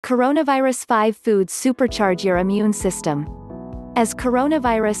Coronavirus 5 Foods supercharge your immune system. As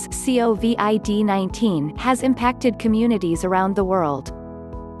coronavirus COVID-19 has impacted communities around the world,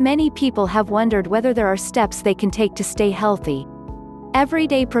 many people have wondered whether there are steps they can take to stay healthy.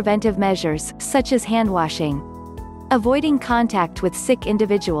 Everyday preventive measures, such as hand washing, avoiding contact with sick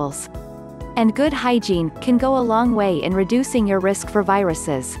individuals, and good hygiene, can go a long way in reducing your risk for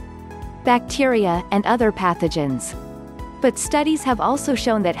viruses, bacteria, and other pathogens. But studies have also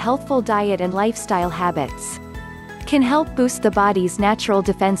shown that healthful diet and lifestyle habits can help boost the body's natural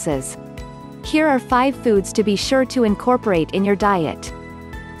defenses. Here are 5 foods to be sure to incorporate in your diet,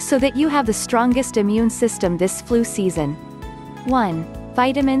 so that you have the strongest immune system this flu season. 1.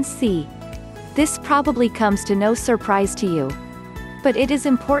 Vitamin C. This probably comes to no surprise to you, but it is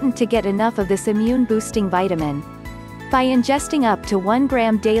important to get enough of this immune-boosting vitamin. By ingesting up to 1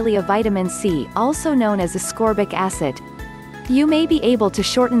 gram daily of vitamin C, also known as ascorbic acid, you may be able to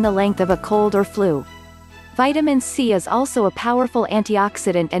shorten the length of a cold or flu. Vitamin C is also a powerful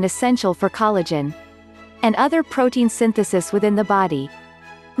antioxidant and essential for collagen and other protein synthesis within the body.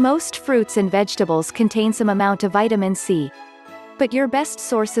 Most fruits and vegetables contain some amount of vitamin C, but your best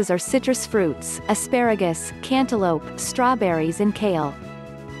sources are citrus fruits, asparagus, cantaloupe, strawberries, and kale.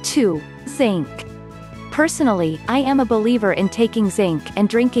 2. Zinc. Personally, I am a believer in taking zinc and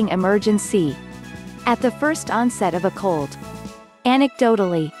drinking emergency at the first onset of a cold.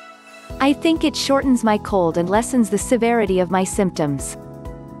 Anecdotally, I think it shortens my cold and lessens the severity of my symptoms.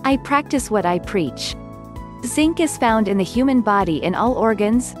 I practice what I preach. Zinc is found in the human body in all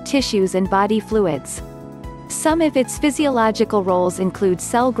organs, tissues, and body fluids. Some of its physiological roles include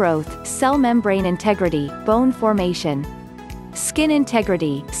cell growth, cell membrane integrity, bone formation, skin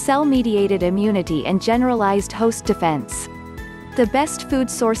integrity, cell-mediated immunity, and generalized host defense. The best food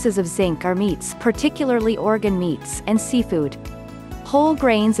sources of zinc are meats, particularly organ meats, and seafood. Whole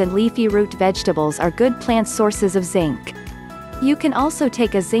grains and leafy root vegetables are good plant sources of zinc. You can also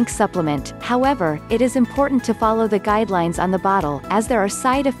take a zinc supplement, however, it is important to follow the guidelines on the bottle, as there are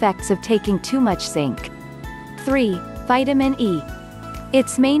side effects of taking too much zinc. 3. Vitamin E.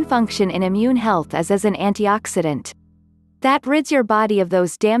 Its main function in immune health is as an antioxidant that rids your body of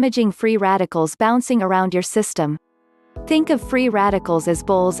those damaging free radicals bouncing around your system. Think of free radicals as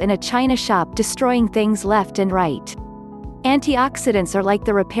bulls in a china shop destroying things left and right. Antioxidants are like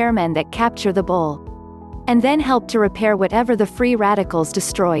the repairmen that capture the bull and then help to repair whatever the free radicals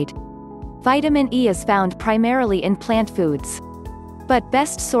destroyed. Vitamin E is found primarily in plant foods, but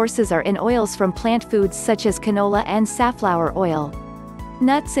best sources are in oils from plant foods such as canola and safflower oil.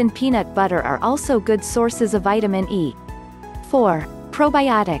 Nuts and peanut butter are also good sources of vitamin E. 4.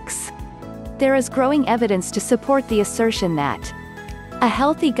 Probiotics. There is growing evidence to support the assertion that a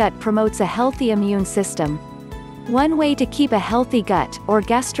healthy gut promotes a healthy immune system. One way to keep a healthy gut, or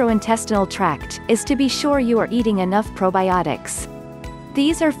gastrointestinal tract, is to be sure you are eating enough probiotics.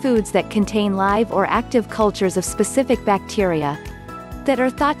 These are foods that contain live or active cultures of specific bacteria that are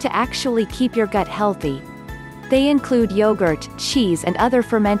thought to actually keep your gut healthy. They include yogurt, cheese, and other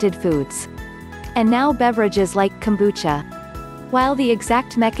fermented foods. And now beverages like kombucha. While the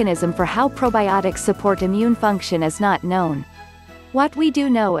exact mechanism for how probiotics support immune function is not known, what we do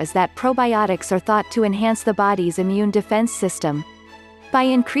know is that probiotics are thought to enhance the body's immune defense system by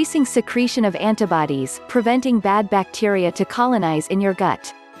increasing secretion of antibodies, preventing bad bacteria to colonize in your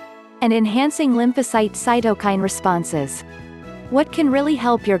gut, and enhancing lymphocyte cytokine responses. What can really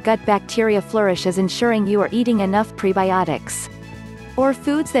help your gut bacteria flourish is ensuring you are eating enough prebiotics, or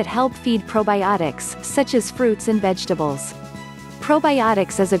foods that help feed probiotics, such as fruits and vegetables.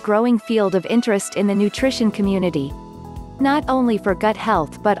 Probiotics is a growing field of interest in the nutrition community, not only for gut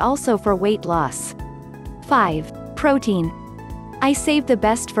health but also for weight loss. 5. Protein. I saved the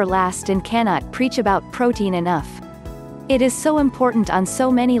best for last and cannot preach about protein enough. It is so important on so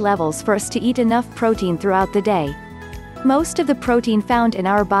many levels for us to eat enough protein throughout the day. Most of the protein found in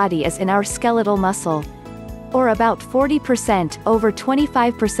our body is in our skeletal muscle, or about 40%, over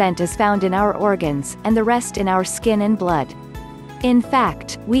 25% is found in our organs, and the rest in our skin and blood. In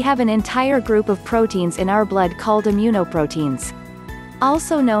fact, we have an entire group of proteins in our blood called immunoproteins,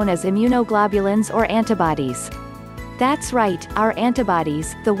 also known as immunoglobulins or antibodies. That's right, our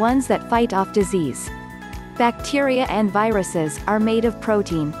antibodies, the ones that fight off disease, bacteria and viruses, are made of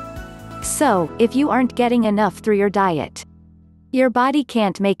protein. So, if you aren't getting enough through your diet, your body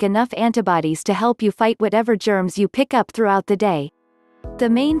can't make enough antibodies to help you fight whatever germs you pick up throughout the day. The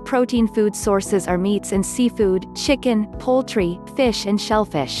main protein food sources are meats and seafood, chicken, poultry, fish, and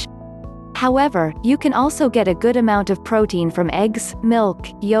shellfish. However, you can also get a good amount of protein from eggs, milk,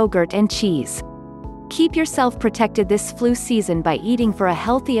 yogurt, and cheese. Keep yourself protected this flu season by eating for a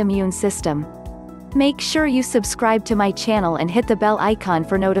healthy immune system. Make sure you subscribe to my channel and hit the bell icon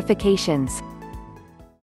for notifications.